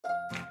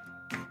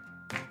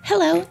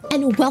Hello,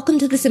 and welcome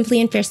to the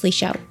Simply and Fiercely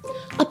Show,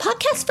 a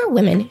podcast for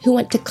women who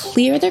want to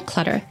clear their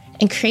clutter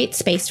and create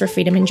space for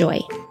freedom and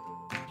joy.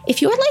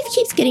 If your life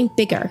keeps getting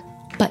bigger,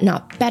 but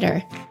not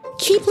better,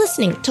 keep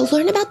listening to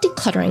learn about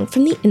decluttering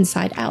from the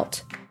inside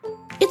out.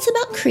 It's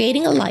about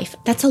creating a life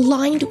that's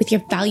aligned with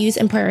your values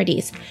and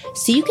priorities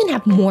so you can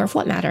have more of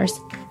what matters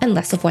and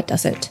less of what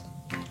doesn't.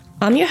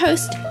 I'm your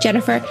host,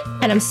 Jennifer,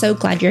 and I'm so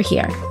glad you're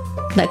here.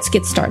 Let's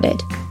get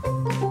started.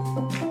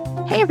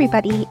 Hey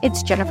everybody,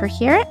 it's Jennifer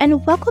here,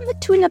 and welcome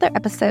to another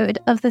episode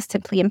of the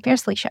Simply and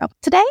Fiercely Show.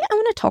 Today, I'm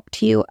going to talk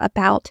to you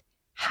about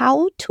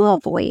how to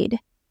avoid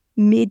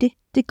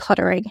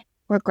mid-decluttering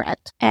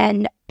regret.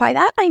 And by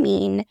that, I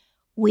mean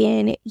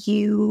when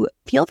you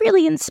feel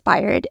really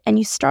inspired and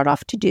you start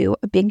off to do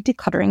a big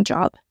decluttering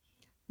job.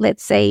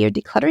 Let's say you're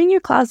decluttering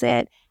your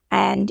closet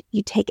and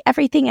you take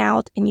everything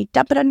out and you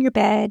dump it on your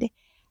bed.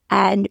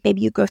 And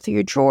maybe you go through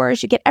your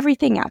drawers, you get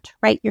everything out,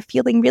 right? You're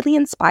feeling really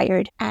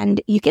inspired and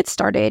you get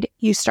started,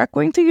 you start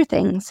going through your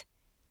things,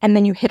 and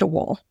then you hit a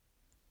wall.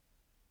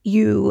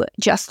 You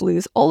just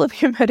lose all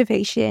of your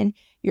motivation,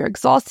 you're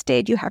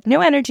exhausted, you have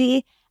no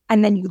energy,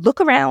 and then you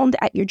look around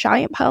at your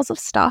giant piles of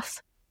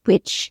stuff,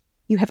 which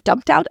you have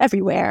dumped out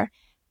everywhere,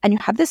 and you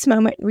have this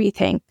moment where you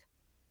think,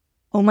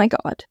 oh my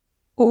God,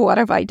 what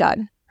have I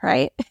done,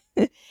 right?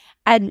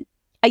 And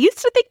I used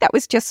to think that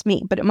was just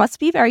me, but it must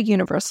be very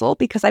universal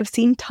because I've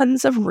seen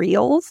tons of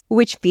reels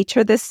which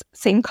feature this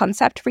same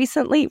concept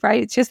recently,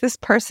 right? It's just this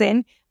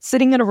person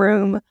sitting in a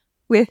room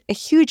with a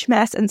huge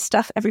mess and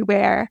stuff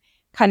everywhere,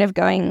 kind of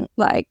going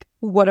like,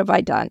 what have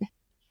I done?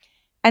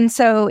 And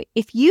so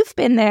if you've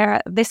been there,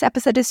 this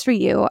episode is for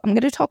you. I'm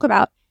going to talk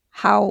about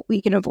how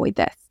we can avoid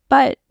this.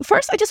 But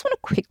first, I just want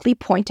to quickly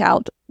point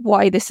out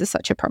why this is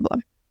such a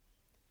problem.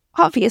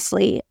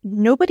 Obviously,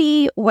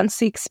 nobody wants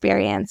the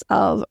experience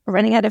of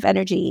running out of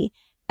energy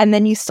and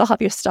then you still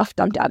have your stuff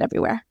dumped out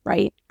everywhere,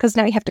 right? Because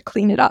now you have to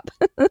clean it up.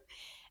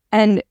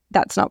 And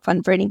that's not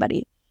fun for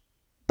anybody.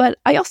 But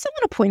I also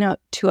want to point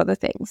out two other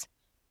things.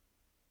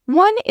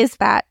 One is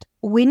that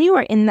when you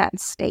are in that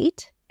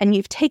state and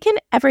you've taken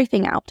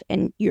everything out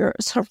and you're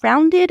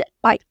surrounded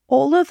by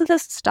all of the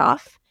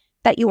stuff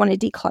that you want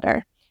to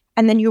declutter,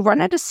 and then you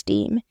run out of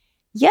steam,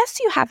 yes,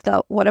 you have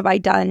the what have I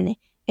done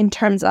in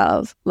terms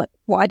of, like,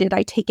 why did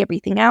I take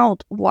everything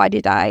out? Why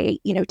did I,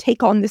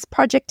 take on this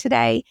project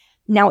today?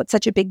 Now it's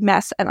such a big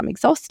mess and I'm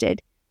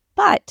exhausted.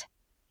 But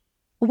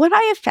what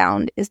I have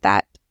found is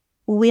that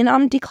when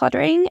I'm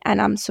decluttering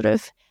and I'm sort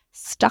of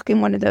stuck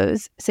in one of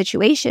those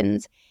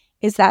situations,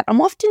 is that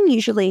I'm often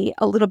usually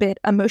a little bit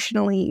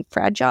emotionally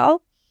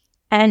fragile,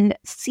 and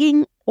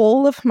seeing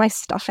all of my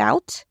stuff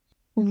out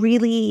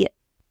really,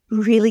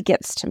 really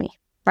gets to me,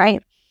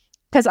 right?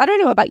 Because I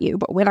don't know about you,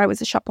 but when I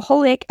was a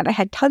shopaholic and I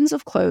had tons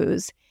of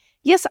clothes,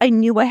 yes, I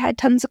knew I had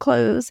tons of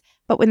clothes,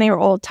 but when they were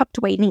all tucked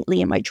away neatly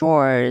in my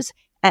drawers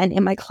and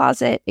in my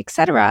closet,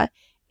 etc.,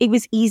 it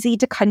was easy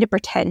to kind of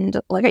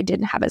pretend like I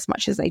didn't have as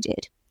much as I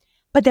did.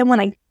 But then when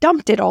I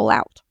dumped it all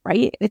out,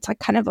 right, it's like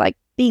kind of like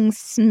being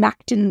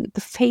smacked in the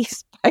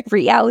face by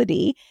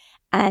reality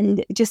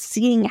and just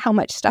seeing how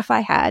much stuff I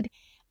had.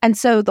 And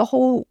so the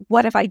whole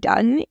what have I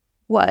done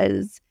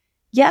was,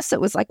 yes,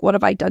 it was like, what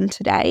have I done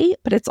today?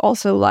 But it's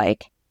also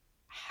like,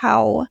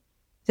 how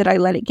did I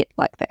let it get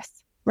like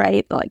this,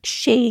 right? Like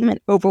shame and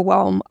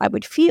overwhelm I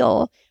would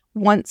feel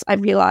once I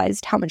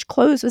realized how much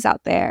clothes was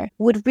out there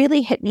would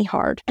really hit me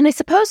hard. And I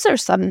suppose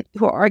there's some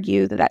who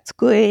argue that that's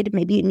good.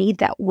 Maybe you need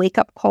that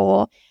wake-up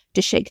call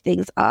to shake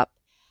things up.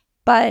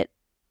 But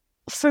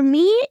for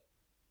me,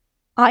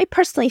 I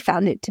personally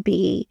found it to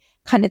be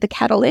kind of the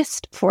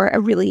catalyst for a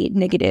really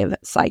negative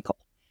cycle.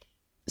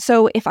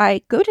 So if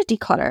I go to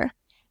declutter,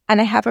 and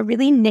I have a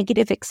really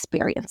negative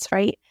experience,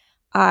 right?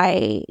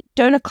 I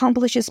don't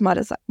accomplish as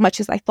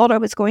much as I thought I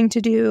was going to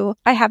do.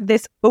 I have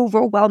this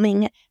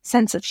overwhelming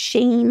sense of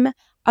shame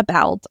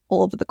about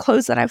all of the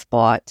clothes that I've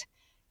bought.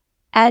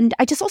 And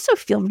I just also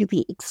feel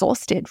really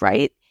exhausted,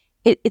 right?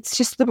 It's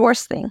just the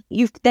worst thing.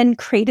 You've then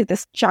created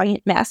this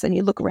giant mess and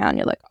you look around,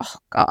 you're like, oh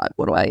God,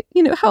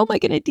 how am I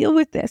going to deal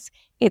with this?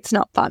 It's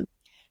not fun.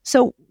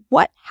 So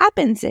what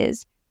happens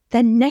is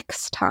the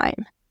next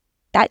time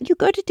that you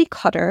go to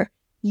declutter,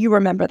 you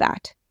remember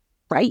that,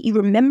 right? You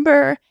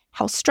remember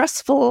how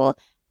stressful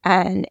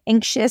and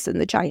anxious and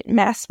the giant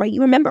mess, right?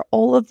 You remember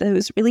all of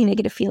those really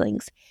negative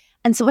feelings.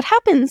 And so what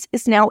happens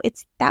is now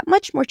it's that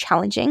much more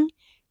challenging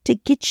to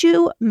get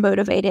you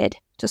motivated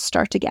to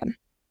start again.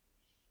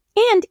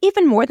 And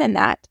even more than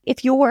that,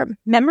 if your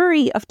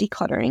memory of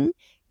decluttering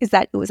is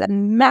that it was a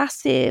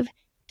massive,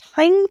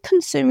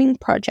 time-consuming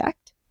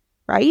project,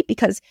 right?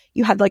 Because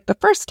you had like the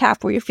first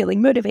half where you're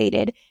feeling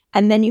motivated,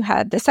 and then you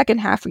had the second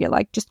half where you're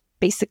like just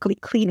basically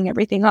cleaning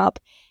everything up.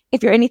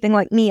 If you're anything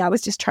like me, I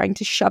was just trying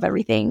to shove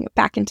everything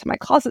back into my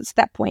closets at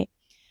that point.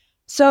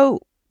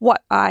 So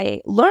what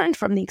I learned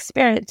from the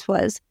experience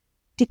was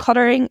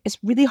decluttering is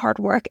really hard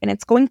work and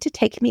it's going to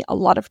take me a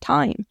lot of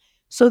time.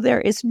 So there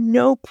is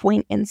no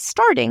point in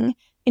starting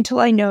until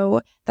I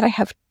know that I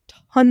have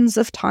tons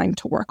of time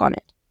to work on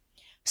it.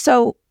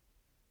 So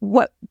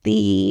what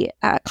the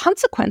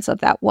consequence of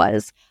that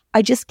was,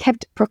 I just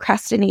kept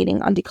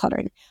procrastinating on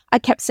decluttering. I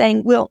kept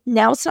saying, well,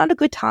 now it's not a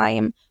good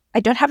time. I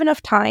don't have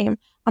enough time.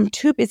 I'm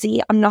too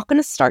busy. I'm not going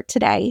to start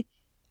today.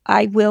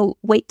 I will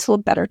wait till a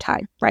better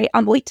time, right?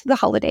 I'll wait till the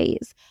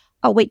holidays.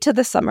 I'll wait till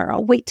the summer.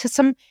 I'll wait to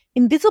some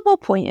invisible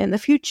point in the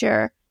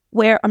future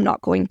where I'm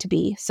not going to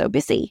be so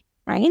busy,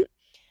 right?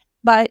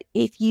 But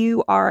if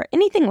you are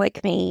anything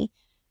like me,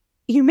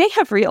 you may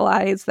have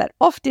realized that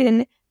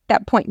often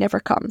that point never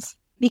comes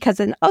because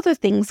then other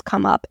things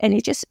come up and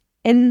it just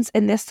ends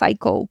in this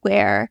cycle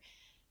where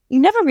you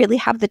never really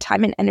have the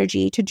time and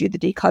energy to do the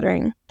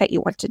decluttering that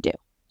you want to do,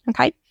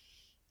 okay?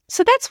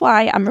 So that's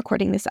why I'm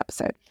recording this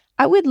episode.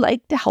 I would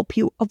like to help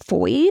you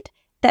avoid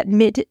that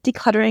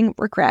mid-decluttering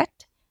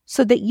regret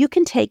so that you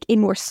can take a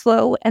more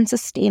slow and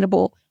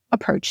sustainable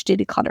approach to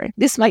decluttering.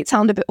 This might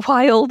sound a bit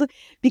wild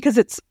because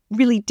it's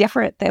really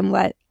different than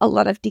what a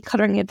lot of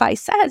decluttering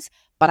advice says,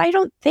 but I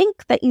don't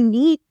think that you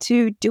need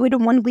to do it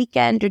in one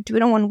weekend or do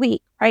it in 1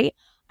 week, right?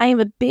 I am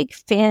a big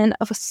fan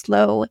of a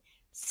slow,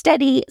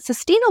 steady,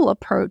 sustainable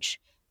approach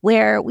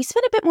where we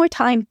spend a bit more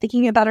time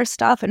thinking about our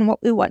stuff and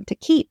what we want to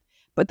keep.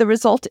 But the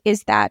result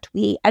is that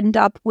we end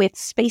up with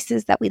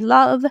spaces that we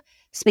love,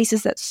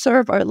 spaces that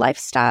serve our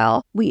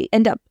lifestyle. We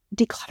end up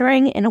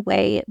decluttering in a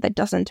way that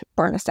doesn't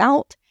burn us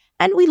out.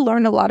 And we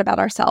learn a lot about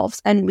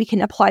ourselves and we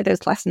can apply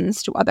those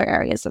lessons to other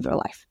areas of our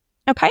life.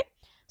 Okay?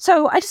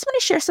 So I just want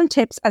to share some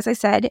tips, as I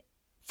said,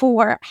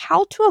 for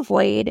how to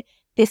avoid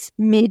this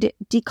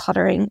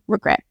mid-decluttering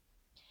regret.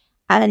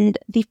 And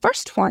the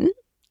first one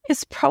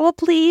is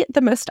probably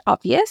the most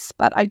obvious,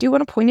 but I do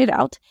want to point it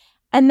out.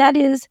 And that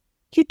is,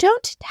 you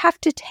don't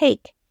have to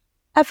take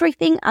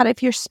everything out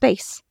of your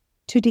space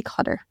to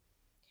declutter.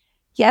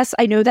 Yes,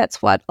 I know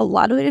that's what a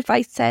lot of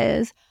advice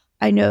says.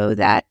 I know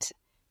that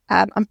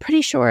I'm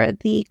pretty sure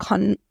the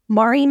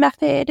KonMari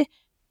method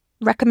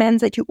recommends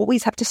that you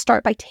always have to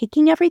start by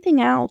taking everything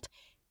out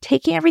so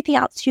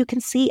you can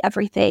see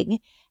everything.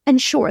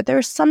 And sure, there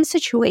are some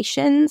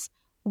situations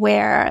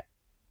where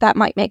that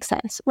might make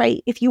sense,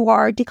 right? If you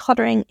are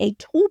decluttering a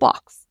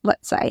toolbox,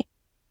 let's say,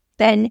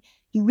 then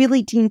you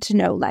really need to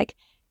know, like,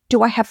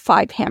 do I have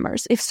 5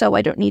 hammers? If so,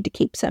 I don't need to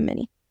keep so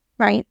many,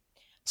 right?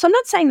 So I'm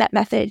not saying that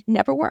method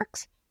never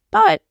works,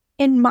 but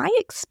in my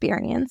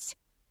experience,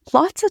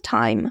 lots of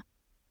time,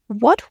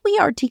 what we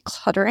are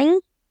decluttering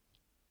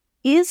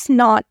is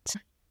not,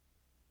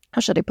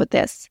 how should I put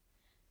this?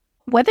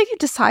 Whether you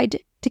decide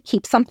to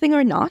keep something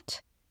or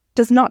not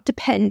does not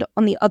depend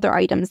on the other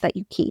items that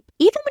you keep,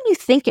 even when you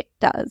think it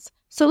does.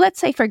 So let's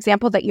say, for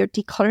example, that you're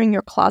decluttering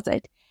your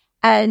closet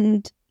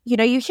and,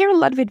 you hear a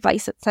lot of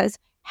advice that says,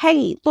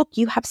 hey, look,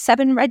 you have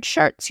 7 red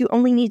shirts. You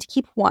only need to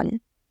keep 1.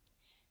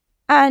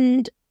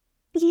 And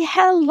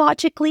yeah,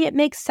 logically, it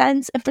makes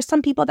sense. And for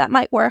some people, that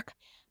might work.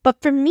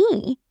 But for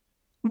me,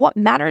 what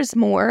matters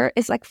more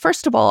is, like,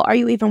 first of all, are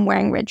you even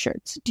wearing red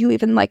shirts? Do you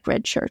even like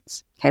red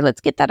shirts? Okay, let's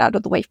get that out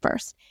of the way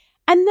first.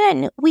 And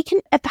then we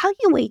can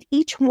evaluate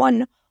each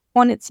one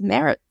on its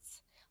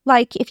merits.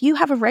 Like, if you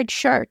have a red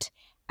shirt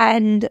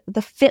and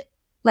the fit,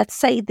 let's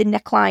say the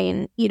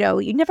neckline, you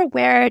never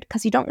wear it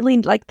because you don't really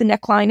like the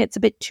neckline. It's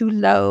a bit too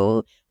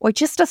low, or it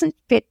just doesn't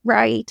fit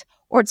right,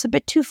 or it's a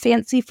bit too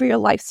fancy for your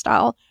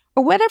lifestyle,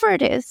 or whatever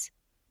it is,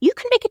 you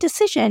can make a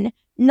decision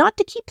not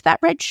to keep that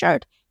red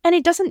shirt. And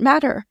it doesn't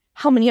matter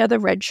how many other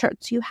red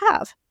shirts you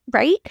have,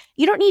 right?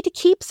 You don't need to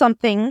keep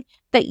something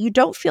that you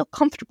don't feel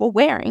comfortable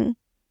wearing,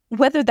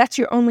 whether that's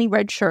your only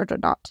red shirt or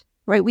not,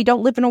 right? We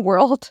don't live in a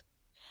world,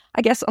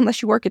 I guess,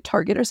 unless you work at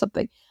Target or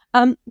something,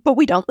 but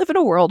we don't live in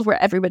a world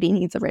where everybody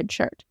needs a red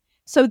shirt.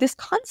 So this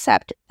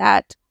concept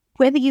that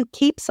whether you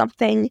keep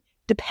something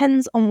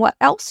depends on what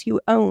else you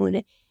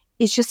own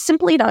is just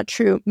simply not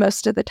true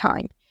most of the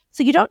time.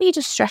 So you don't need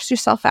to stress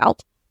yourself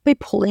out by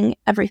pulling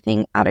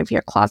everything out of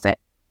your closet,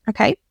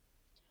 okay?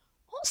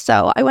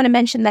 Also, I want to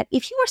mention that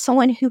if you are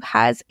someone who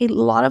has a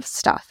lot of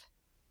stuff,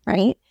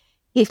 right?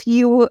 If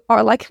you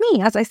are like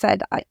me, as I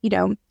said,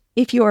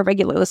 if you're a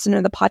regular listener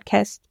to the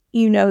podcast,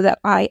 you know that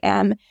I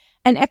am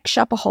an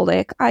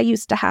ex-shopaholic. I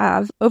used to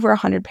have over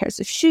 100 pairs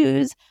of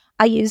shoes.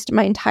 I used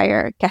my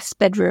entire guest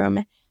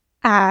bedroom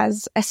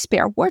as a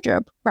spare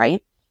wardrobe,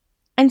 right?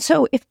 And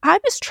so if I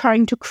was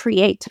trying to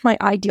create my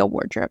ideal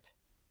wardrobe,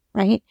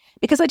 right?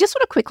 Because I just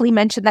want to quickly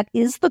mention that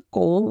is the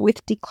goal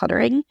with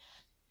decluttering.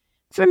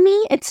 For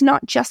me, it's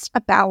not just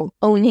about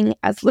owning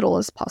as little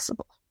as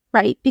possible,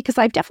 right? Because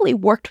I've definitely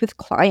worked with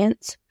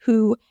clients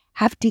who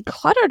have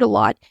decluttered a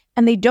lot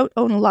and they don't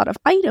own a lot of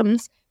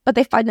items, but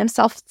they find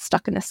themselves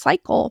stuck in a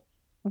cycle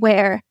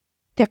where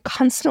they're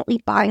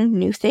constantly buying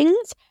new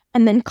things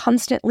and then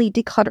constantly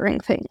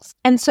decluttering things.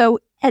 And so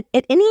at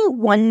any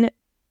one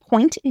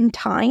point in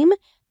time,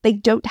 they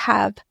don't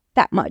have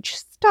that much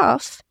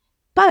stuff,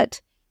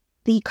 but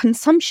the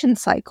consumption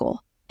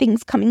cycle,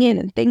 things coming in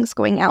and things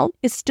going out,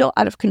 is still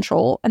out of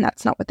control, and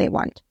that's not what they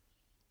want.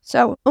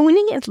 So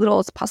owning as little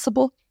as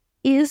possible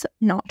is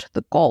not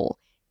the goal.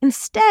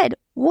 Instead,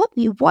 what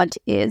we want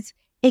is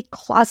a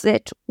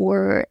closet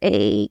or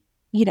a,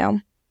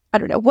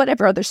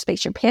 whatever other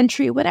space, your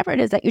pantry, whatever it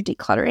is that you're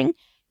decluttering,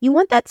 You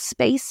want that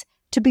space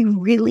to be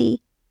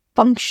really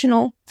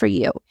functional for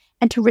you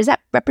and to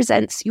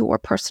represents your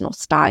personal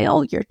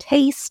style, your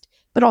taste,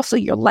 but also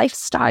your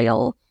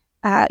lifestyle,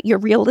 your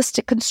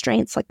realistic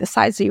constraints like the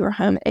size of your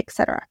home,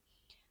 etc.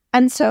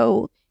 And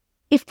so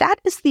if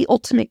that is the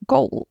ultimate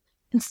goal,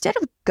 instead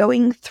of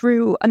going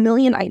through a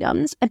million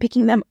items and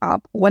picking them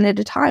up one at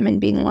a time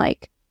and being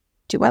like,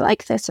 do I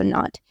like this or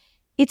not?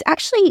 It's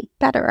actually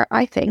better,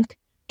 I think,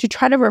 to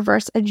try to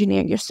reverse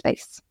engineer your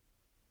space.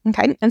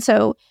 Okay. And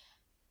so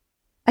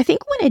I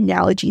think one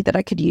analogy that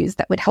I could use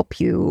that would help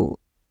you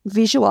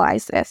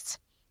visualize this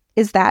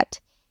is that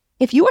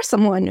if you are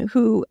someone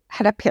who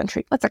had a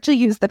pantry, let's actually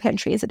use the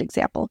pantry as an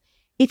example.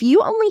 If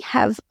you only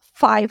have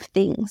 5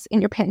 things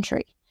in your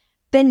pantry,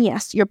 then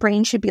yes, your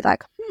brain should be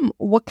like,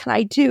 what can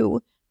I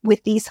do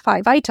with these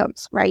 5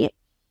 items, right?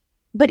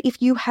 But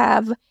if you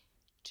have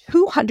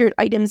 200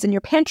 items in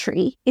your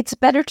pantry, it's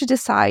better to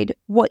decide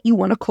what you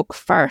want to cook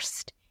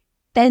first,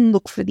 then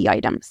look for the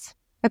items,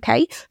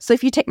 okay? So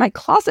if you take my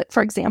closet,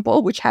 for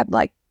example, which had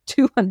like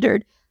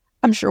 200,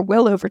 I'm sure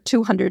well over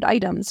 200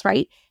 items,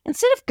 right?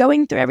 Instead of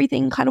going through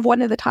everything kind of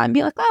one at a time,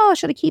 be like, oh,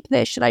 should I keep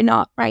this? Should I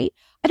not, right?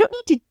 I don't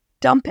need to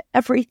dump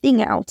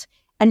everything out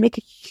and make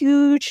a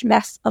huge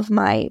mess of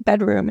my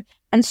bedroom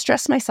and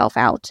stress myself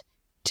out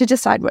to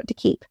decide what to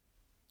keep.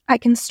 I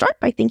can start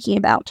by thinking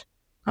about,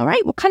 all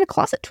right, what kind of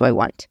closet do I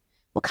want?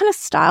 What kind of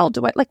style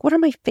do I like? What are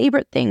my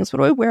favorite things? What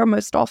do I wear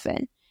most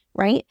often,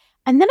 right?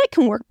 And then I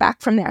can work back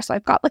from there. So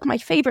I've got like my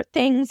favorite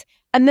things.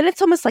 And then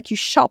it's almost like you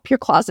shop your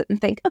closet and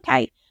think,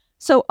 okay,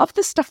 so of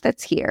the stuff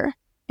that's here,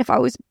 if I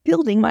was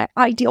building my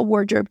ideal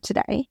wardrobe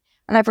today,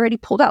 and I've already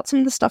pulled out some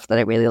of the stuff that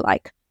I really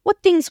like,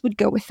 what things would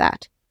go with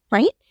that,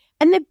 right?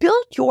 And then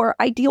build your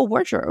ideal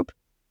wardrobe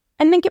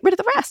and then get rid of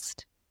the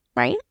rest,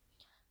 right?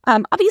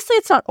 Obviously,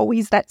 it's not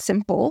always that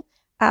simple,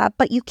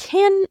 but you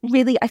can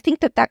really, I think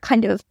that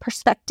kind of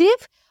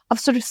perspective of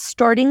sort of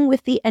starting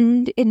with the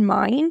end in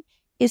mind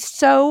is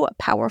so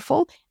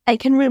powerful and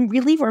can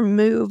really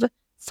remove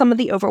some of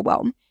the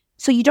overwhelm.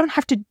 So you don't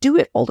have to do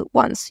it all at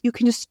once. You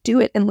can just do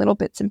it in little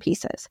bits and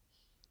pieces.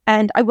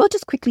 And I will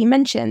just quickly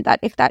mention that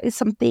if that is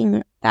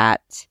something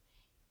that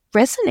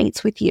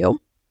resonates with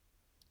you,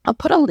 I'll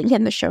put a link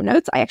in the show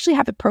notes. I actually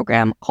have a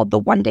program called the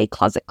One Day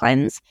Closet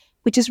Cleanse,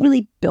 which is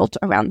really built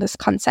around this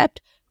concept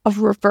of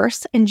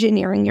reverse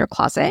engineering your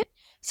closet.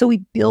 So we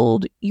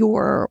build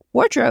your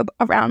wardrobe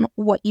around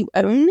what you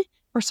own,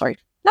 or sorry,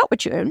 not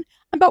what you own,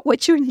 about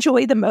what you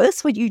enjoy the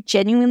most, what you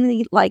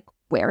genuinely like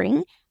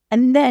wearing.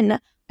 And then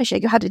I show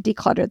you how to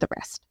declutter the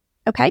rest.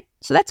 Okay,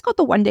 so that's called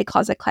the One Day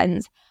Closet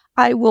Cleanse.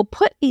 I will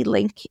put a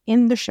link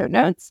in the show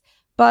notes,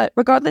 but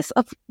regardless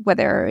of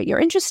whether you're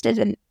interested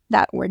in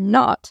that or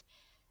not,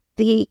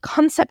 the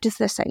concept is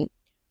the same.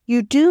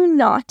 You do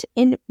not,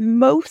 in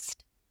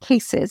most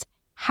cases,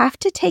 have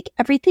to take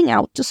everything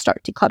out to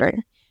start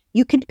decluttering.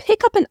 You can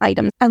pick up an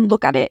item and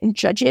look at it and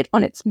judge it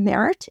on its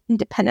merit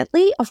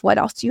independently of what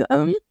else you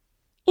own.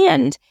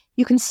 And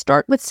you can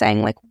start with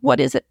saying, like, what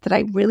is it that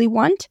I really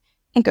want,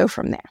 and go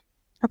from there.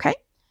 Okay?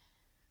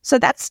 So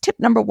that's tip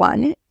number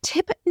 1.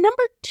 Tip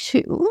number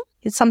 2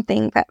 is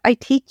something that I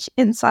teach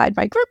inside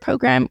my group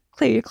program,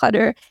 Clear Your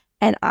Clutter,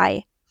 and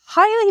I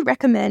highly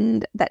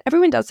recommend that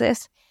everyone does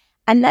this.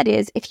 And that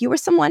is, if you are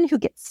someone who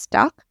gets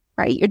stuck,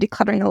 right, you're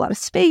decluttering a lot of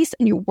space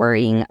and you're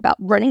worrying about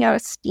running out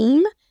of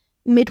steam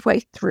midway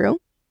through,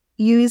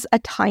 use a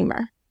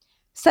timer.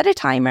 Set a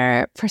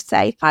timer for,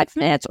 say, 5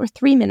 minutes or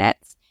 3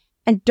 minutes,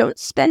 and don't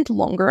spend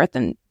longer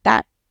than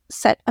that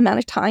set amount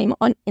of time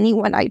on any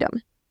one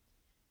item.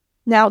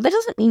 Now, that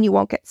doesn't mean you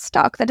won't get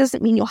stuck. That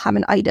doesn't mean you'll have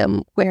an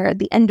item where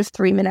the end of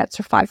 3 minutes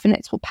or 5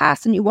 minutes will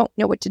pass and you won't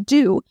know what to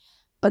do.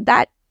 But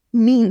that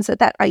means that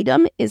that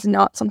item is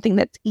not something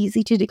that's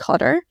easy to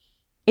declutter.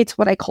 It's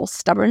what I call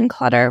stubborn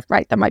clutter,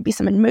 right? There might be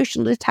some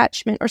emotional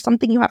attachment or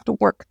something you have to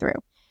work through.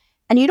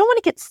 And you don't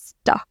want to get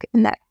stuck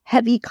in that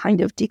heavy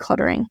kind of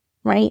decluttering,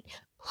 right?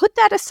 Put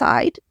that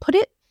aside, put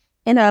it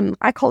in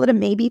I call it a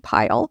maybe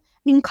pile.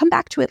 You can come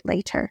back to it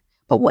later.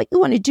 But what you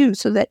want to do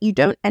so that you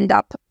don't end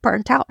up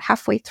burnt out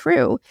halfway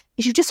through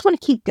is you just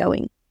want to keep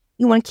going.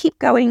 You want to keep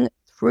going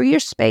through your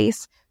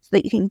space so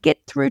that you can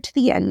get through to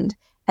the end.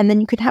 And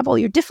then you can have all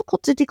your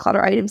difficult to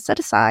declutter items set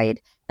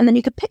aside. And then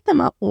you can pick them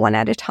up one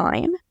at a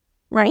time,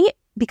 right?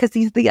 Because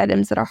these are the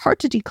items that are hard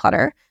to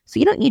declutter. So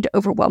you don't need to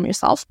overwhelm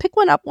yourself. Pick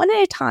one up one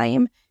at a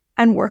time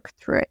and work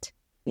through it.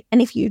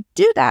 And if you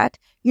do that,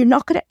 you're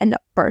not going to end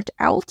up burnt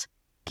out,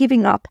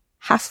 giving up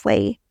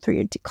halfway through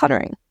your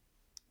decluttering.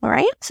 All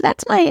right, so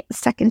that's my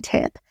second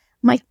tip.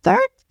 My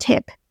third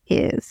tip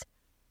is,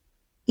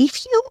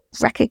 if you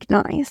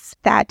recognize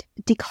that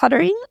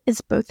decluttering is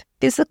both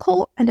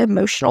physical and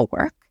emotional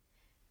work,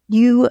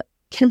 you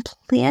can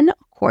plan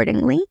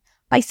accordingly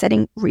by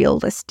setting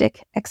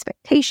realistic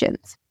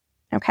expectations.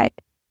 Okay,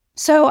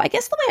 so I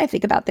guess the way I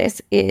think about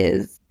this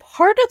is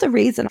part of the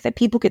reason that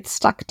people get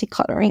stuck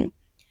decluttering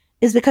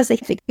is because they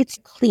think it's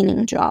a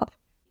cleaning job.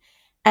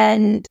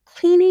 And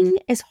cleaning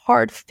is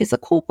hard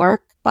physical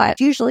work, but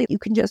usually you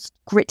can just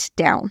grit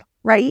down,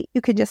 right?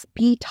 You can just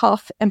be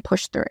tough and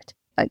push through it.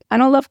 Like, I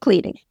don't love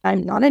cleaning.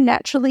 I'm not a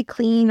naturally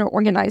clean or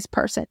organized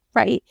person,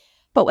 right?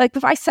 But like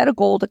if I set a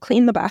goal to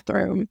clean the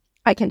bathroom,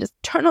 I can just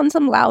turn on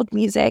some loud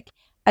music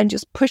and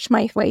just push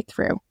my way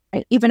through,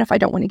 right? Even if I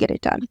don't want to get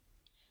it done.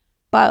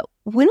 But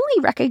when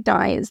we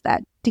recognize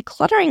that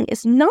decluttering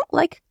is not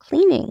like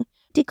cleaning,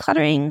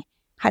 decluttering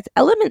has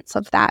elements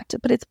of that,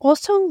 but it's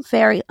also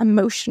very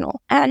emotional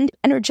and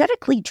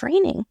energetically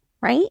draining,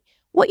 right?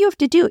 What you have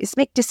to do is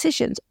make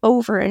decisions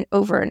over and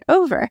over and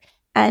over.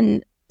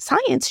 And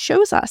science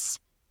shows us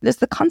there's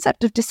the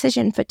concept of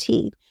decision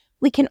fatigue.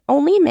 We can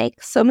only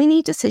make so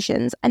many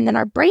decisions, and then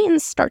our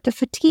brains start to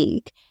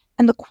fatigue,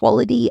 and the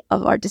quality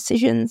of our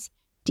decisions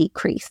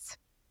decrease,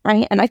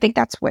 right? And I think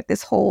that's what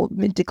this whole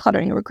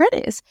mid-decluttering regret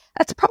is.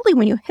 That's probably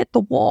when you hit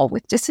the wall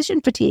with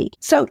decision fatigue.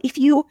 So if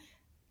you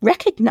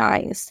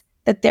recognize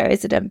that there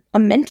is a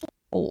mental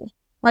toll,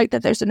 right,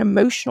 that there's an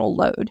emotional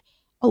load,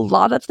 a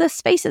lot of the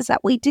spaces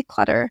that we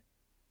declutter,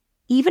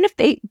 even if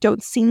they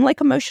don't seem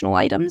like emotional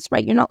items,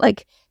 right? You're not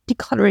like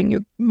decluttering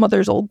your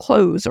mother's old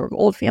clothes or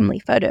old family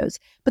photos,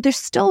 but there's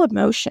still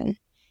emotion.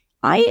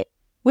 I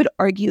would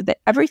argue that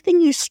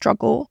everything you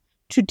struggle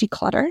to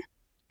declutter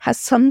has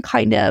some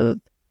kind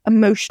of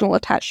emotional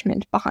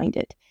attachment behind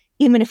it,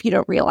 even if you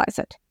don't realize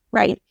it,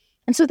 right?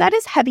 And so that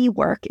is heavy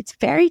work. It's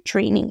very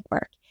draining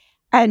work.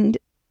 And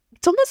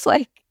it's almost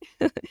like,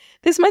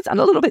 this might sound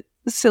a little bit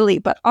silly,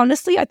 but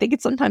honestly, I think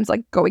it's sometimes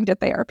like going to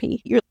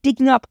therapy. You're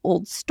digging up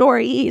old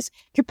stories,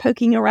 you're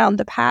poking around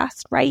the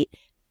past, right?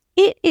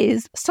 It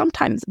is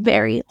sometimes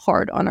very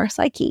hard on our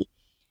psyche.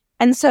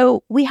 And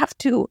so we have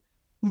to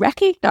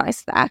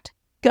recognize that,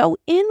 go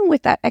in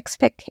with that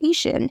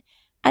expectation.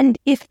 And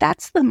if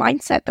that's the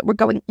mindset that we're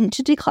going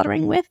into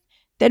decluttering with,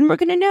 then we're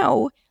going to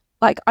know,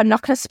 like, I'm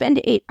not going to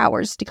spend 8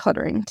 hours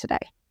decluttering today,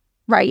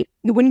 right?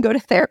 You wouldn't go to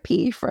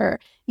therapy for,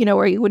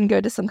 or you wouldn't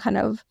go to some kind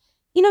of,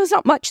 there's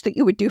not much that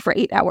you would do for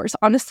 8 hours,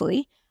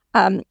 honestly.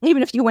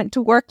 Even if you went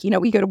to work,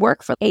 we go to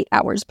work for 8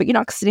 hours, but you're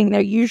not sitting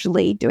there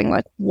usually doing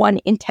like one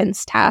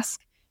intense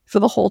task for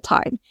the whole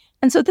time.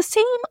 And so the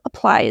same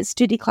applies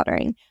to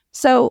decluttering.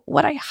 So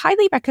what I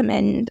highly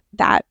recommend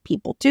that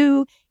people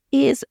do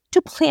is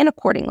to plan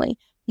accordingly.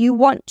 You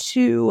want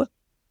to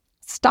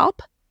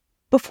stop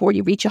before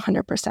you reach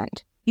 100%.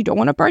 You don't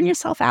want to burn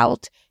yourself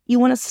out. You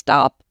want to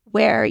stop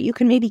where you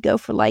can maybe go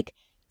for like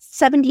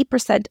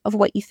 70% of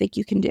what you think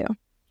you can do.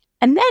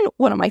 And then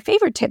one of my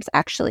favorite tips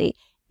actually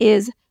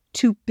is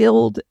to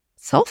build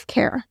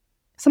self-care,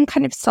 some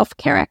kind of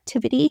self-care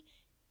activity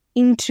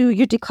into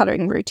your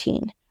decluttering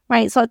routine,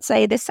 right? So let's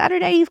say this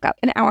Saturday, you've got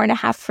an hour and a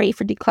half free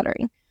for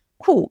decluttering.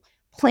 Cool.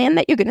 Plan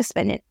that you're going to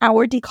spend an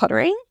hour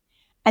decluttering,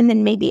 and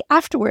then maybe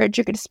afterwards,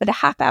 you're going to spend a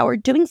half hour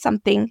doing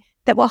something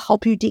that will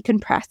help you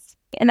decompress.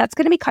 And that's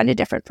going to be kind of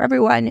different for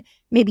everyone.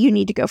 Maybe you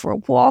need to go for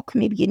a walk.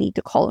 Maybe you need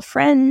to call a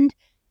friend.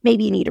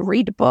 Maybe you need to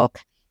read a book.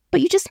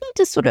 But you just need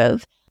to sort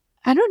of,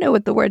 I don't know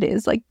what the word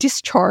is, like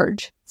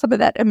discharge some of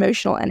that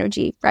emotional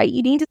energy, right?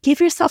 You need to give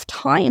yourself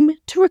time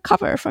to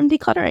recover from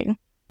decluttering.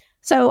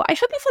 So I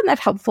hope you found that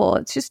helpful.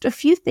 It's just a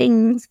few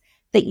things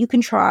that you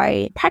can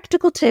try,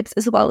 practical tips,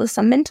 as well as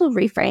some mental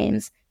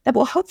reframes that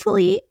will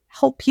hopefully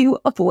help you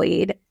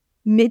avoid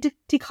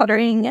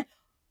mid-decluttering,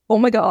 oh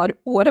my God,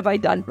 what have I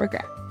done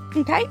regret.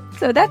 Okay,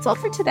 so that's all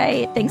for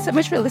today. Thanks so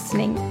much for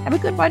listening. Have a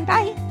good one.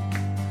 Bye.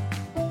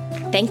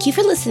 Thank you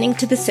for listening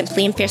to the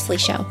Simply and Fiercely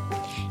Show.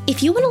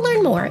 If you want to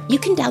learn more, you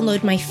can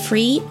download my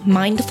free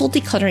Mindful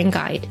Decluttering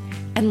Guide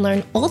and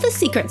learn all the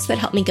secrets that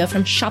help me go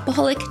from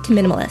shopaholic to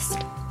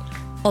minimalist.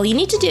 All you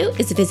need to do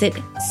is visit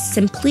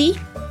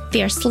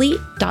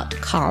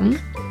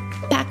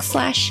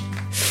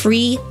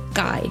simplyfiercely.com/free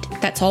guide.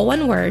 That's all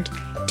one word,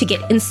 to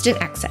get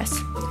instant access.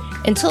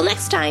 Until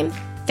next time,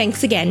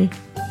 thanks again.